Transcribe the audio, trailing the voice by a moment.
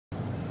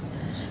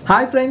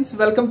Hi friends,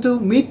 welcome to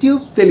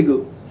Meetube Telugu.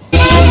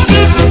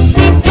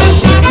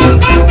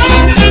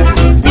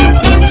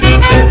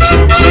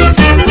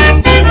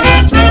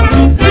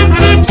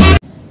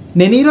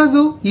 నేను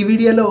ఈరోజు ఈ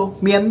వీడియోలో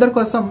మీ అందరి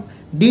కోసం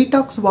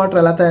డీటాక్స్ వాటర్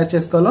ఎలా తయారు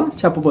చేసుకోవాలో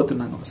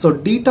చెప్పబోతున్నాను. సో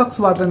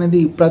డీటాక్స్ వాటర్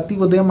అనేది ప్రతి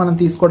ఉదయం మనం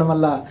తీసుకోవడం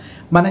వల్ల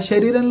మన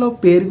శరీరంలో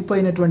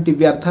పేరుకుపోయినటువంటి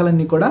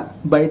వ్యర్థాలన్నీ కూడా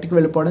బయటికి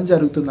వెళ్ళిపోవడం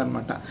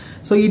జరుగుతుందన్నమాట.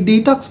 సో ఈ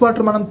డీటాక్స్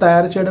వాటర్ మనం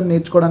తయారు చేయడం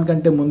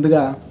నేర్చుకోవడానికంటే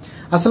ముందుగా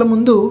అసలు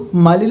ముందు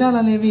మలినాలు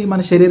అనేవి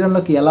మన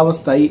శరీరంలోకి ఎలా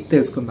వస్తాయి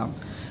తెలుసుకుందాం.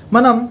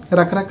 మనం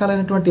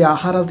రకరకాలైనటువంటి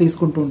ఆహారాలు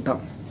తీసుకుంటూ ఉంటాం.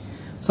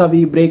 సో అవి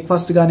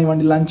బ్రేక్ఫాస్ట్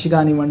కానివ్వండి, లంచ్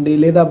కానివ్వండి,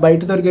 లేదా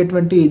బయట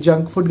దొరికేటువంటి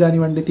జంక్ ఫుడ్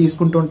కానివ్వండి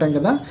తీసుకుంటూ ఉంటాం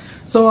కదా.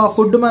 సో ఆ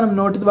ఫుడ్ మనం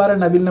నోటి ద్వారా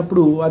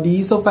నమిలినప్పుడు అది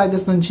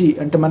ఈసోఫాగస్ నుంచి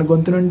అంటే మన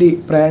గొంతు నుండి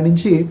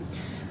ప్రయాణించి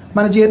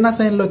మన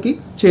జీర్ణాశయంలోకి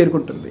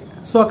చేరుకుంటుంది.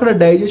 సో అక్కడ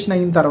డైజెషన్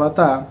అయిన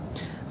తర్వాత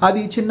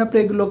అది చిన్న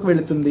ప్రేగుల్లోకి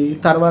వెళుతుంది.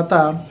 తర్వాత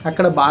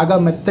అక్కడ బాగా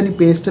మెత్తని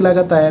పేస్ట్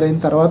లాగా తయారైన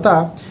తర్వాత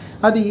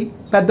అది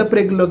పెద్ద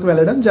ప్రేగుల్లోకి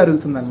వెళ్ళడం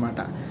జరుగుతుంది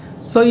అనమాట.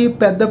 సో ఈ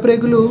పెద్ద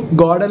ప్రేగులు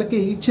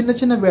గోడలకి చిన్న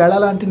చిన్న వేళ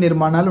లాంటి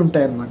నిర్మాణాలు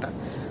ఉంటాయన్నమాట.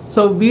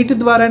 సో వీటి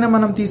ద్వారానే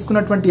మనం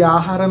తీసుకున్నటువంటి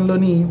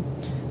ఆహారంలోని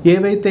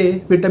ఏవైతే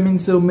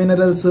విటమిన్స్,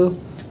 మినరల్స్,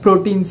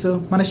 ప్రోటీన్స్,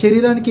 మన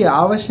శరీరానికి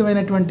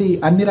ఆవశ్యమైనటువంటి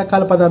అన్ని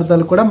రకాల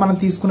పదార్థాలు కూడా మనం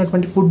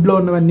తీసుకున్నటువంటి ఫుడ్లో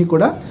ఉన్నవన్నీ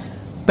కూడా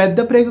పెద్ద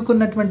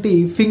ప్రేగుకున్నటువంటి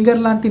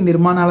ఫింగర్ లాంటి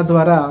నిర్మాణాల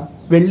ద్వారా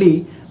వెళ్ళి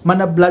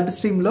మన బ్లడ్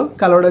స్ట్రీమ్ లో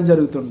కలవడం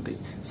జరుగుతుంది.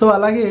 సో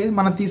అలాగే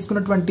మనం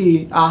తీసుకున్నటువంటి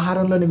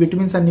ఆహారంలోని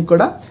విటమిన్స్ అన్ని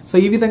కూడా సో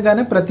ఈ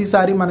విధంగానే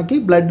ప్రతిసారి మనకి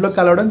బ్లడ్ లో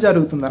కలవడం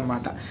జరుగుతుంది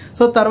అనమాట.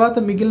 సో తర్వాత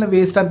మిగిలిన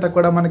వేస్ట్ అంతా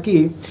కూడా మనకి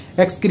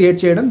ఎక్స్క్రియేట్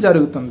చేయడం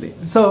జరుగుతుంది.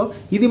 సో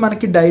ఇది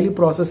మనకి డైలీ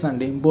ప్రాసెస్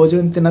అండి.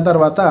 భోజనం తిన్న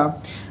తర్వాత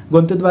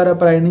గొంతు ద్వారా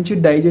ప్రయాణించి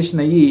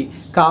డైజెషన్ అయ్యి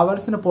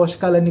కావలసిన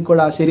పోషకాలన్నీ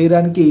కూడా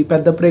శరీరానికి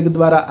పెద్ద ప్రేగు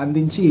ద్వారా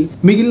అందించి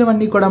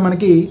మిగిలినవన్నీ కూడా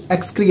మనకి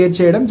ఎక్స్క్రియేట్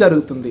చేయడం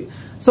జరుగుతుంది.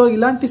 సో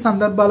ఇలాంటి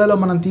సందర్భాలలో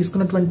మనం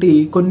తీసుకున్నటువంటి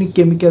కొన్ని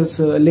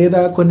కెమికల్స్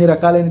లేదా కొన్ని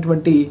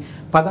రకాలైనటువంటి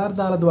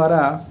పదార్థాల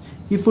ద్వారా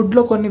ఈ ఫుడ్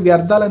లో కొన్ని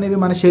వ్యర్థాలు అనేవి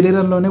మన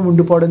శరీరంలోనే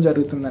ఉండిపోవడం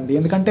జరుగుతుందండి.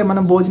 ఎందుకంటే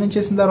మనం భోజనం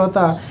చేసిన తర్వాత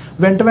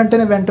వెంట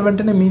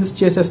వెంటనే మీల్స్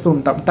చేసేస్తూ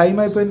ఉంటాం. టైం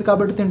అయిపోయింది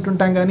కాబట్టి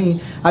తింటుంటాం, కానీ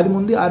అది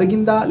ముందు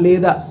అరిగిందా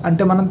లేదా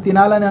అంటే మనం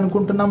తినాలని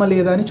అనుకుంటున్నామా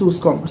లేదా అని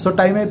చూసుకోం. సో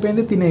టైం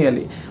అయిపోయింది,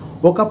 తినేయాలి.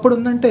 ఒకప్పుడు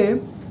ఉందంటే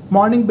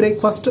మార్నింగ్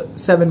బ్రేక్ఫాస్ట్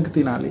 7కి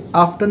తినాలి,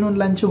 ఆఫ్టర్నూన్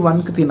లంచ్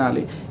 1కి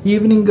తినాలి,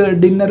 ఈవినింగ్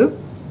డిన్నర్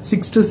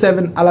 6 to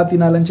 7 అలా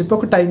తినాలని చెప్పి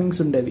ఒక టైమింగ్స్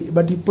ఉండేవి.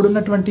 బట్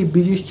ఇప్పుడున్నటువంటి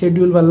బిజీ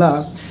షెడ్యూల్ వల్ల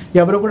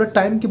ఎవరు కూడా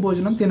టైంకి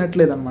భోజనం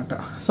తినట్లేదు అనమాట.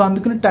 సో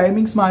అందుకని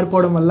టైమింగ్స్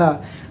మారిపోవడం వల్ల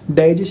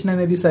డైజెషన్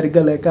అనేది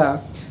సరిగ్గా లేక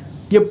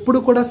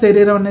ఎప్పుడు కూడా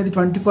శరీరం అనేది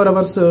 24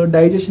 hours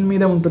డైజెషన్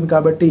మీద ఉంటుంది.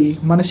 కాబట్టి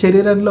మన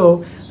శరీరంలో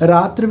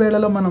రాత్రి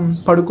వేళలో మనం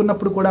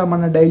పడుకున్నప్పుడు కూడా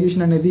మన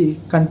డైజెషన్ అనేది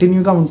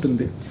కంటిన్యూగా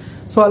ఉంటుంది.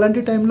 సో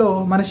అలాంటి టైంలో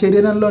మన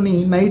శరీరంలోని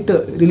నైట్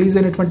రిలీజ్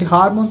అయినటువంటి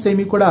హార్మోన్స్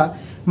ఏమి కూడా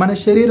మన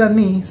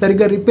శరీరాన్ని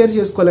సరిగ్గా రిపేర్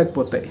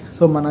చేసుకోలేకపోతాయి.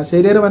 సో మన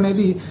శరీరం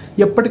అనేది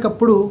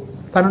ఎప్పటికప్పుడు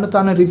తనను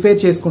తాను రిపేర్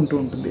చేసుకుంటూ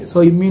ఉంటుంది. సో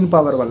ఇమ్యూన్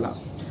పవర్ వల్ల.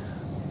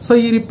 సో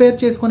ఈ రిపేర్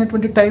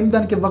చేసుకునేటువంటి టైం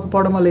దానికి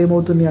ఇవ్వకపోవడం వల్ల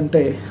ఏమవుతుంది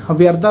అంటే ఆ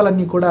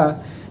వ్యర్థాలన్నీ కూడా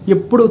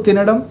ఎప్పుడు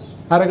తినడం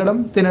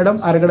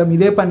అరగడం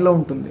ఇదే పనిలో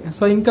ఉంటుంది.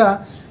 సో ఇంకా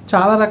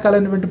చాలా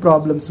రకాలైనటువంటి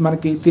ప్రాబ్లమ్స్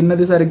మనకి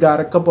తిన్నది సరిగ్గా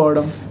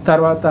అరక్కపోవడం,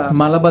 తర్వాత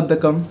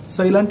మలబద్ధకం, సో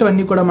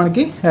ఇలాంటివన్నీ కూడా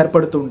మనకి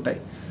ఏర్పడుతూ ఉంటాయి.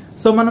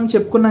 సో మనం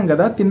చెప్పుకున్నాం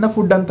కదా, తిన్న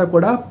ఫుడ్ అంతా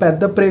కూడా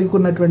పెద్ద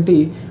ప్రేగుకున్నటువంటి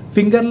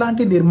ఫింగర్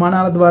లాంటి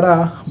నిర్మాణాల ద్వారా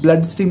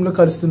బ్లడ్ స్ట్రీమ్ లో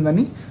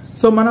కలుస్తుందని.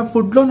 సో మన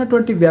ఫుడ్ లో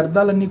ఉన్నటువంటి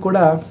వ్యర్థాలన్నీ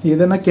కూడా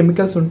ఏదైనా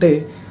కెమికల్స్ ఉంటే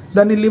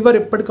దాన్ని లివర్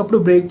ఎప్పటికప్పుడు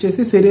బ్రేక్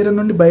చేసి శరీరం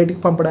నుండి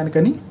బయటికి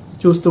పంపడానికని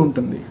చూస్తూ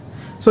ఉంటుంది.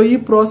 సో ఈ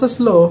ప్రాసెస్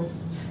లో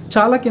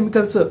చాలా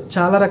కెమికల్స్,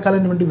 చాలా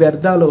రకాలైనటువంటి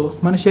వ్యర్థాలు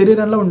మన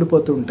శరీరంలో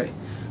ఉండిపోతూ ఉంటాయి.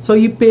 సో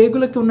ఈ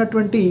పేగులకి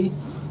ఉన్నటువంటి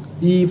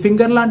ఈ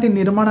ఫింగర్ లాంటి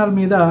నిర్మాణాల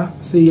మీద,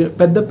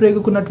 పెద్ద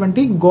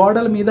ప్రేగుకున్నటువంటి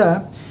గోడల మీద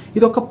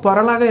ఇది ఒక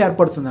పొరలాగా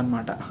ఏర్పడుతుంది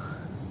అనమాట.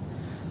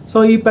 సో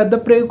ఈ పెద్ద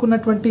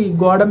ప్రేగుకున్నటువంటి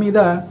గోడ మీద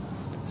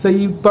సో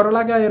ఈ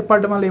పొరలాగా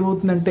ఏర్పడడం వల్ల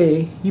ఏమవుతుందంటే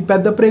ఈ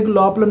పెద్ద ప్రేగు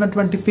లోపల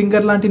ఉన్నటువంటి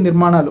ఫింగర్ లాంటి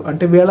నిర్మాణాలు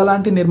అంటే వేళ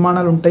లాంటి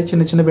నిర్మాణాలు ఉంటాయి,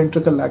 చిన్న చిన్న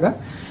వెంట్రుకల్లాగా.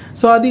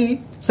 సో అది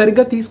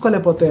సరిగ్గా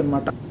తీసుకోలేకపోతాయి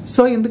అనమాట.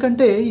 సో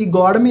ఎందుకంటే ఈ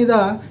గోడ మీద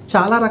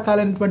చాలా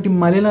రకాలైనటువంటి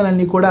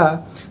మలినాలన్నీ కూడా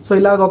సో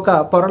ఇలాగ ఒక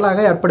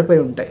పొరలాగా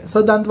ఏర్పడిపోయి ఉంటాయి. సో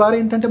దాని ద్వారా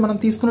ఏంటంటే మనం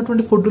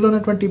తీసుకున్నటువంటి ఫుడ్లో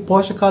ఉన్నటువంటి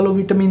పోషకాలు,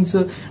 విటమిన్స్,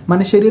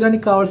 మన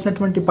శరీరానికి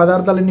కావాల్సినటువంటి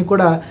పదార్థాలన్నీ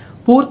కూడా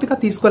పూర్తిగా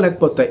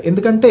తీసుకోలేకపోతాయి.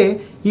 ఎందుకంటే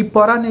ఈ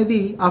పొర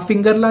అనేది ఆ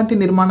ఫింగర్ లాంటి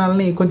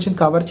నిర్మాణాలని కొంచెం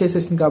కవర్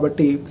చేసేసింది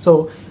కాబట్టి సో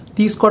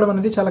తీసుకోవడం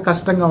అనేది చాలా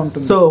కష్టంగా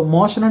ఉంటుంది. సో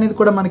మోషన్ అనేది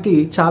కూడా మనకి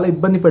చాలా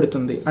ఇబ్బంది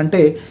పెడుతుంది.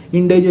 అంటే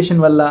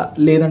ఇండైజెషన్ వల్ల,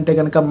 లేదంటే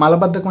కనుక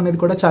మలబద్ధకం అనేది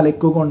కూడా చాలా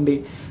ఎక్కువగా ఉండి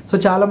సో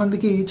చాలా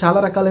మందికి చాలా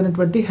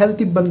రకాలైనటువంటి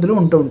హెల్త్ ఇబ్బందులు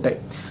ఉంటూ ఉంటాయి.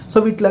 సో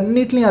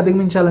వీటిలన్నిటిని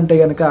అధిగమించాలంటే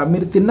కనుక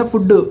మీరు తిన్న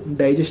ఫుడ్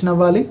డైజెషన్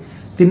అవ్వాలి,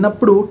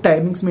 తిన్నప్పుడు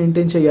టైమింగ్స్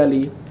మెయింటైన్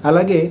చేయాలి,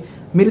 అలాగే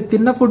మీరు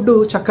తిన్న ఫుడ్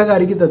చక్కగా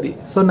అరిగితుంది.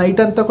 సో నైట్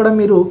అంతా కూడా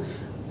మీరు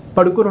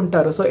పడుకుని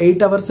ఉంటారు. సో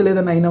 8 hours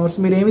లేదా 9 hours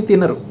మీరు ఏమి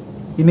తినరు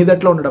ఈ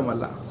నిదట్లో ఉండడం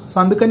వల్ల. సో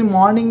అందుకని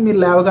మార్నింగ్ మీరు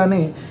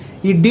లేవగానే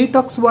ఈ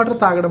డీటాక్స్ వాటర్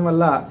తాగడం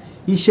వల్ల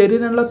ఈ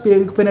శరీరంలో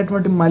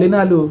పేరుకుపోయినటువంటి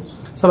మలినాలు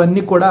సో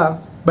అవన్నీ కూడా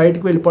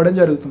బయటకు వెళ్ళిపోవడం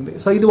జరుగుతుంది.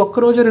 సో ఇది ఒక్క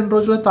రోజు 2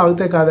 రోజుల్లో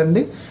తాగితే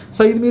కాదండి.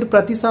 సో ఇది మీరు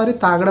ప్రతిసారి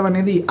తాగడం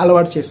అనేది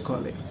అలవాటు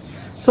చేసుకోవాలి.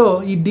 సో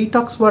ఈ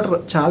డీటాక్స్ వాటర్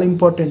చాలా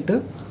ఇంపార్టెంట్.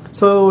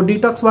 సో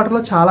డీటాక్స్ వాటర్లో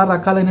చాలా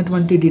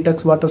రకాలైనటువంటి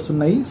డీటాక్స్ వాటర్స్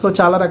ఉన్నాయి. సో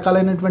చాలా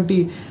రకాలైనటువంటి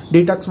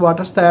డీటాక్స్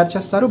వాటర్స్ తయారు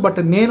చేస్తారు. బట్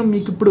నేను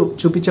మీకు ఇప్పుడు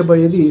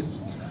చూపించబోయేది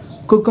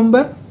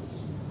కుకుంబర్,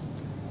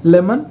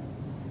 లెమన్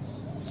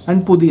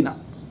అండ్ పుదీనా.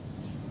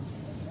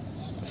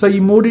 సో ఈ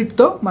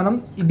మూడింటితో మనం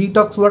ఈ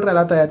డీటాక్స్ వాటర్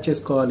ఎలా తయారు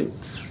చేసుకోవాలి,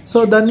 సో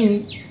దాన్ని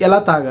ఎలా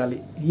తాగాలి,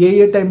 ఏ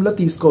టైంలో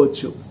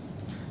తీసుకోవచ్చు,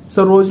 సో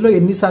రోజులో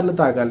ఎన్నిసార్లు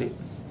తాగాలి,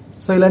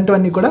 సో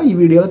ఇలాంటివన్నీ కూడా ఈ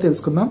వీడియోలో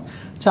తెలుసుకుందాం.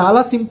 చాలా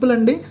సింపుల్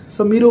అండి.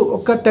 సో మీరు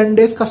ఒక 10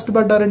 days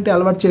కష్టపడ్డారంటే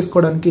అలవాటు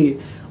చేసుకోవడానికి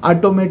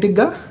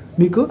ఆటోమేటిక్గా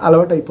మీకు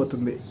అలవాటు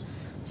అయిపోతుంది.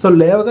 సో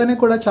లేవగానే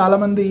కూడా చాలా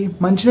మంది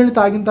మంచినీళ్ళు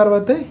తాగిన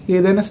తర్వాతే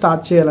ఏదైనా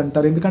స్టార్ట్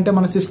చేయాలంటారు. ఎందుకంటే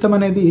మన సిస్టమ్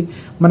అనేది,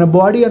 మన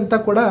బాడీ అంతా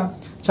కూడా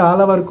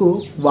చాలా వరకు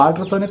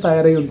వాటర్తోనే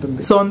తయారై ఉంటుంది.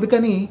 సో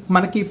అందుకని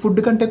మనకి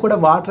ఫుడ్ కంటే కూడా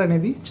వాటర్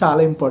అనేది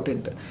చాలా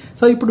ఇంపార్టెంట్.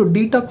 సో ఇప్పుడు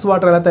డీటాక్స్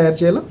వాటర్ ఎలా తయారు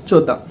చేయాలో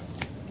చూద్దాం.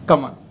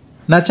 కమాన్.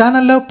 నా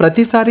ఛానల్లో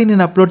ప్రతిసారి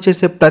నేను అప్లోడ్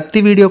చేసే ప్రతి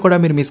వీడియో కూడా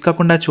మీరు మిస్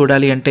కాకుండా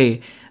చూడాలి అంటే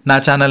నా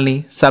ఛానల్ని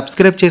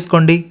సబ్స్క్రైబ్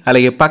చేసుకోండి.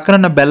 అలాగే పక్కన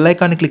ఉన్న బెల్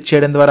ఐకాన్ని క్లిక్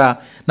చేయడం ద్వారా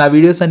నా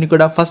వీడియోస్ అన్ని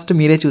కూడా ఫస్ట్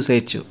మీరే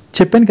చూసేయచ్చు.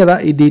 చెప్పాను కదా,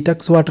 ఈ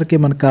డీటాక్స్ వాటర్కి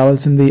మనకు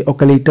కావాల్సింది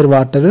 1 litre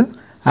water,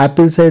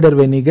 Apple cider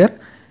vinegar,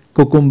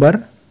 cucumber,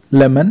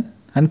 lemon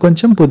and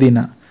కొంచెం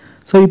పుదీనా.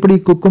 సో ఇప్పుడు ఈ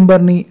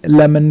కుకుంబర్ని,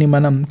 లెమన్ని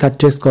మనం కట్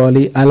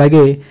చేసుకోవాలి.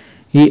 అలాగే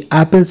ఈ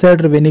యాపిల్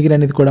సైడర్ వెనిగర్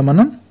అనేది కూడా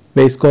మనం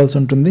వేసుకోవాల్సి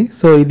ఉంటుంది.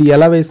 సో ఇది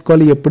ఎలా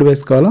వేసుకోవాలి, ఎప్పుడు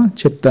వేసుకోవాలో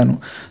చెప్తాను.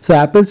 సో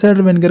యాపిల్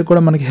సైడర్ వెనిగర్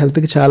కూడా మనకి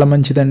హెల్త్కి చాలా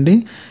మంచిదండి.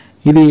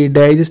 ఇది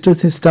డైజెస్టివ్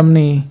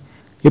సిస్టమ్ని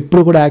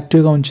ఎప్పుడు కూడా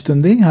యాక్టివ్గా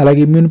ఉంచుతుంది. అలాగే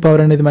ఇమ్యూన్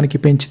పవర్ అనేది మనకి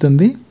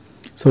పెంచుతుంది.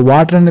 సో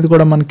వాటర్ అనేది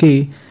కూడా మనకి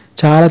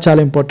చాలా చాలా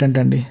ఇంపార్టెంట్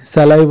అండి.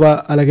 సలైవా,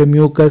 అలాగే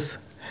మ్యూకస్,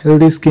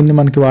 హెల్దీ స్కిన్ని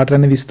మనకి వాటర్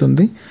అనేది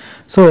ఇస్తుంది.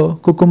 సో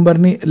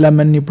కుకుంబర్ని,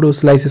 లెమన్ని ఇప్పుడు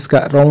స్లైసెస్గా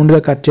రౌండ్గా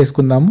కట్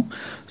చేసుకుందాము.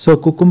 సో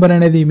కుకుంబర్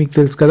అనేది మీకు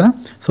తెలుసు కదా,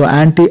 సో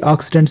యాంటీ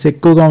ఆక్సిడెంట్స్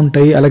ఎక్కువగా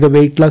ఉంటాయి. అలాగే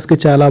వెయిట్ లాస్కి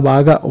చాలా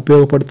బాగా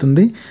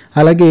ఉపయోగపడుతుంది.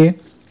 అలాగే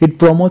ఇట్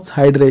ప్రమోట్స్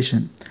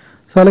హైడ్రేషన్.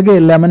 సో అలాగే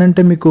లెమన్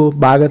అంటే మీకు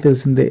బాగా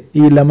తెలిసిందే.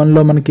 ఈ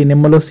లెమన్లో మనకి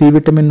నిమ్మలో సి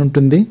విటమిన్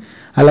ఉంటుంది.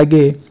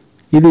 అలాగే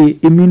ఇది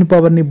ఇమ్యూన్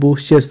పవర్ని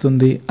బూస్ట్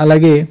చేస్తుంది.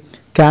 అలాగే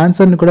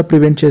క్యాన్సర్ని కూడా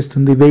ప్రివెంట్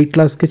చేస్తుంది. వెయిట్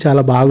లాస్కి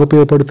చాలా బాగా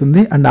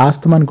ఉపయోగపడుతుంది. అండ్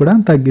ఆస్తమాని కూడా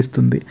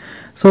తగ్గిస్తుంది.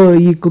 సో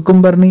ఈ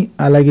కుకుంబర్ని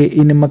అలాగే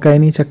ఈ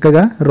నిమ్మకాయని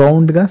చక్కగా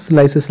రౌండ్గా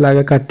స్లైసెస్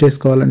లాగా కట్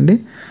చేసుకోవాలండి.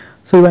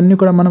 సో ఇవన్నీ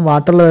కూడా మనం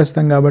వాటర్లో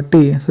వేస్తాం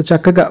కాబట్టి సో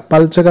చక్కగా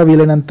పల్చగా,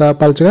 వీలైనంత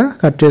పల్చగా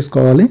కట్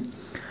చేసుకోవాలి.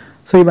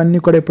 సో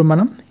ఇవన్నీ కూడా ఇప్పుడు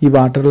మనం ఈ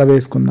వాటర్లో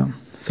వేసుకుందాం.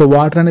 సో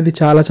వాటర్ అనేది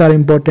చాలా చాలా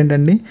ఇంపార్టెంట్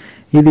అండి.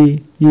 ఇది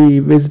ఈ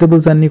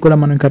వెజిటబుల్స్ అన్నీ కూడా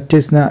మనం కట్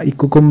చేసిన ఈ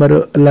కుకుంబర్,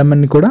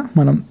 లెమన్ని కూడా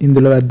మనం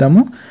ఇందులో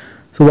వేద్దాము.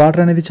 సో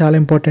వాటర్ అనేది చాలా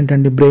ఇంపార్టెంట్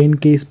అండి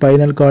బ్రెయిన్కి,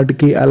 స్పైనల్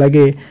కార్డ్కి,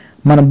 అలాగే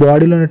మన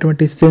బాడీలో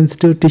ఉన్నటువంటి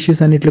సెన్సిటివ్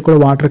టిష్యూస్ అన్నిటిలో కూడా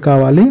వాటర్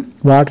కావాలి.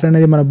 వాటర్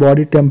అనేది మన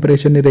బాడీ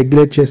టెంపరేచర్ని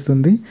రెగ్యులేట్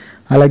చేస్తుంది.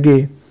 అలాగే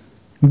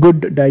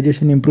గుడ్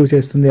డైజెషన్ ఇంప్రూవ్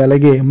చేస్తుంది.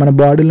 అలాగే మన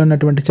బాడీలో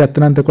ఉన్నటువంటి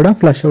చెత్తనంతా కూడా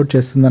ఫ్లష్ అవుట్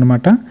చేస్తుంది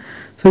అనమాట.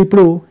 సో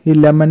ఇప్పుడు ఈ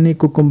లెమన్ని,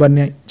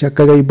 కుకుంబర్ని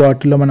చక్కగా ఈ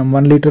బాటిల్లో మనం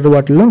 1 లీటర్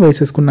బాటిల్లో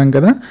వేసేసుకున్నాం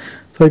కదా.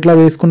 సో ఇట్లా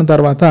వేసుకున్న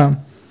తర్వాత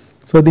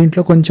సో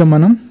దీంట్లో కొంచెం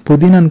మనం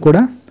పుదీనాను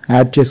కూడా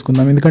యాడ్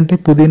చేసుకుందాం. ఎందుకంటే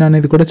పుదీనా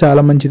అనేది కూడా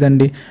చాలా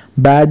మంచిదండి.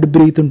 బ్యాడ్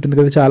బ్రీత్ ఉంటుంది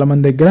కదా చాలా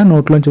మంది దగ్గర,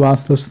 నోట్లోంచి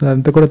వాసన వస్తుంది,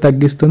 అదంతా కూడా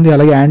తగ్గిస్తుంది.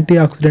 అలాగే యాంటీ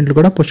ఆక్సిడెంట్లు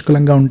కూడా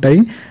పుష్కలంగా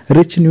ఉంటాయి.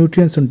 రిచ్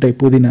న్యూట్రియంట్స్ ఉంటాయి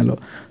పుదీనాలో.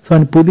 సో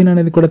అని పుదీనా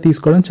అనేది కూడా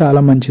తీసుకోవడం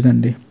చాలా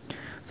మంచిదండి.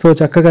 సో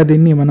చక్కగా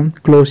దీన్ని మనం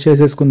క్లోజ్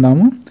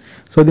చేసేసుకుందాము.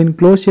 సో దీన్ని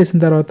క్లోజ్ చేసిన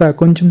తర్వాత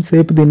కొంచెం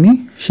సేపు దీన్ని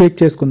షేక్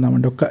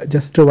చేసుకుందామండి.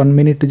 జస్ట్ 1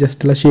 minute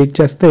జస్ట్ అలా షేక్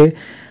చేస్తే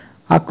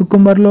ఆ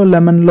కుకుంబర్లో,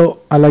 లెమన్లో,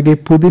 అలాగే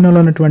పుదీనాలో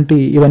ఉన్నటువంటి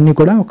ఇవన్నీ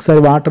కూడా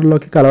ఒకసారి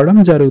వాటర్లోకి కలవడం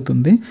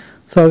జరుగుతుంది.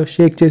 సో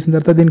షేక్ చేసిన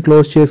తర్వాత దీన్ని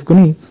క్లోజ్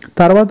చేసుకుని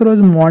తర్వాత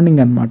రోజు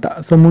మార్నింగ్ అనమాట.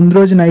 సో ముందు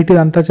రోజు నైట్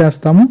ఇదంతా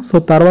చేస్తాము. సో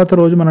తర్వాత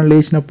రోజు మనం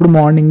లేచినప్పుడు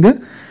మార్నింగ్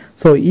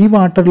సో ఈ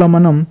వాటర్లో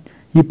మనం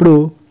ఇప్పుడు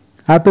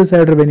యాపిల్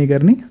సైడర్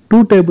వెనిగర్ని 2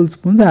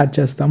 tablespoons యాడ్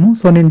చేస్తాము.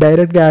 సో నేను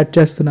డైరెక్ట్గా యాడ్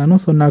చేస్తున్నాను.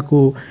 సో నాకు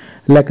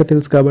లెక్క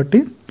తెలుసు కాబట్టి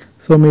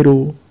సో మీరు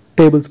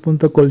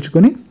టేబుల్స్పూన్తో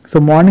కొలుచుకొని సో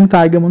మార్నింగ్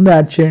తాగే ముందు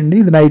యాడ్ చేయండి.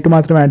 ఇది నైట్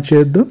మాత్రం యాడ్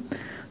చేయొద్దు.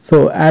 సో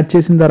యాడ్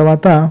చేసిన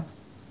తర్వాత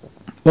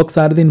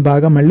ఒకసారి దీన్ని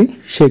బాగా మళ్ళీ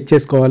షేక్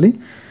చేసుకోవాలి.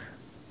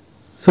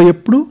 సో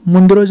ఎప్పుడు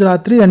ముందు రోజు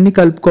రాత్రి అన్నీ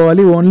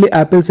కలుపుకోవాలి. ఓన్లీ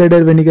యాపిల్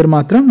సైడర్ వెనిగర్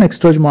మాత్రం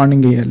నెక్స్ట్ రోజు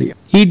మార్నింగ్ వేయాలి.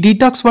 ఈ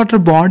డీటాక్స్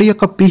వాటర్ బాడీ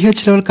యొక్క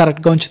pH లెవెల్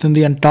కరెక్ట్గా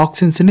ఉంచుతుంది అండ్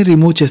టాక్సిన్స్ని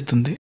రిమూవ్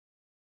చేస్తుంది.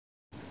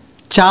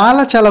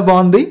 చాలా చాలా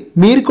బాగుంది.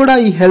 మీరు కూడా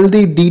ఈ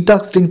హెల్దీ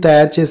డీటాక్స్ డ్రింక్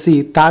తయారు చేసి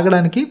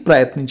తాగడానికి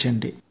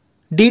ప్రయత్నించండి.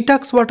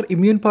 డీటాక్స్ వాటర్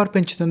ఇమ్యూన్ పవర్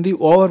పెంచుతుంది,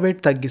 ఓవర్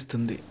వెయిట్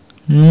తగ్గిస్తుంది.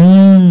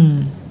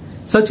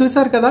 సో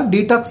చూసారు కదా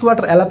డీటాక్స్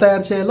వాటర్ ఎలా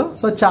తయారు చేయాలో.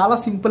 సో చాలా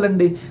సింపుల్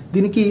అండి.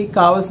 దీనికి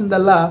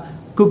కావాల్సిందల్లా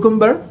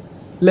కుకుంబర్,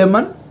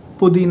 లెమన్,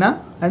 పుదీనా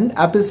and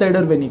Apple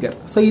cider vinegar.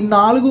 So ఈ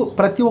 4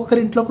 ప్రతి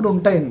ఒక్కరింట్లో కూడా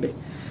ఉంటాయండి.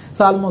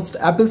 So almost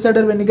Apple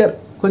cider vinegar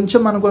కొంచెం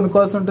మనం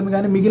కొనుక్కోవాల్సి ఉంటుంది,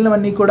 కానీ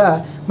మిగిలినవన్నీ కూడా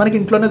మనకి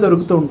ఇంట్లోనే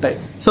దొరుకుతూ ఉంటాయి.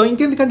 సో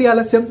ఇంకెందుకంటే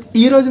ఆలస్యం,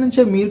 ఈ రోజు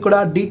నుంచే మీరు కూడా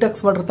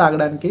డీటాక్స్ వాటర్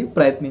తాగడానికి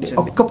ప్రయత్నించండి.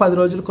 ఒక్క 10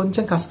 రోజులు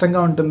కొంచెం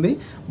కష్టంగా ఉంటుంది,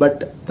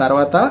 బట్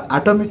తర్వాత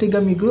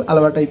ఆటోమేటిక్గా మీకు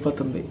అలవాటు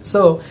అయిపోతుంది.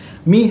 సో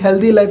మీ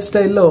హెల్దీ లైఫ్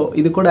స్టైల్లో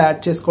ఇది కూడా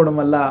యాడ్ చేసుకోవడం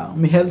వల్ల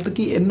మీ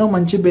హెల్త్కి ఎన్నో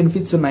మంచి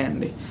బెనిఫిట్స్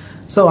ఉన్నాయండి.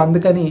 సో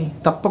అందుకని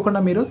తప్పకుండా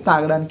మీరు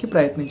తాగడానికి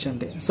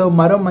ప్రయత్నించండి. సో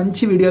మరో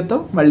మంచి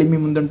వీడియోతో మళ్ళీ మీ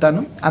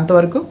ముందుంటాను.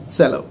 అంతవరకు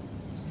సెలవు.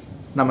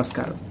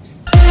 నమస్కారం.